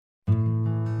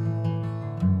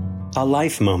A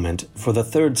life moment for the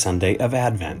third Sunday of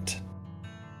Advent.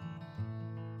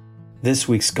 This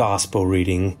week's Gospel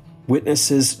reading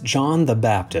witnesses John the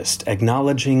Baptist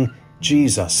acknowledging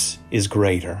Jesus is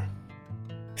greater.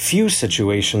 Few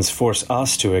situations force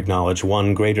us to acknowledge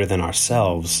one greater than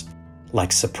ourselves,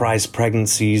 like surprise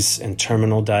pregnancies and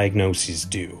terminal diagnoses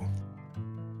do.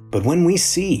 But when we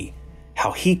see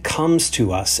how He comes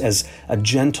to us as a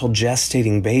gentle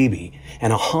gestating baby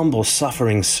and a humble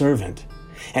suffering servant,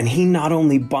 and He not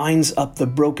only binds up the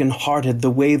brokenhearted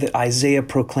the way that Isaiah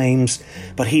proclaims,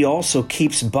 but He also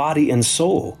keeps body and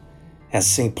soul, as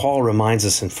St. Paul reminds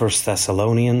us in 1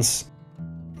 Thessalonians,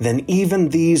 then even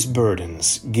these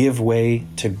burdens give way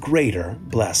to greater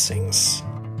blessings.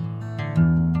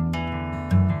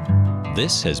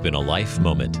 This has been a Life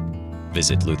Moment.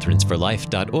 Visit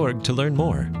lutheransforlife.org to learn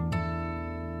more.